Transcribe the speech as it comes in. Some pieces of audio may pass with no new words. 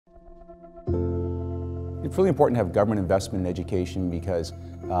It's really important to have government investment in education because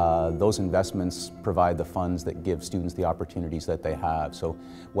those investments provide the funds that give students the opportunities that they have. So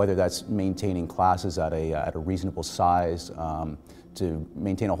whether that's maintaining classes at a reasonable size, to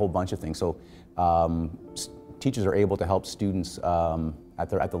maintain a whole bunch of things. So teachers are able to help students at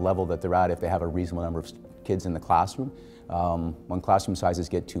the level that they're at if they have a reasonable number of kids in the classroom. When classroom sizes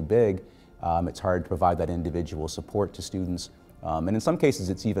get too big, it's hard to provide that individual support to students. And in some cases,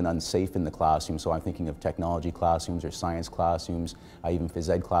 it's even unsafe in the classroom. So I'm thinking of technology classrooms or science classrooms, even phys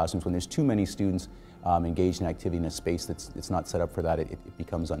ed classrooms. When there's too many students engaged in activity in a space that's not set up for that, it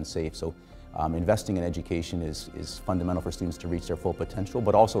becomes unsafe. So investing in education is fundamental for students to reach their full potential,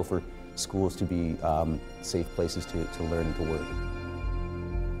 but also for schools to be safe places to learn and to work.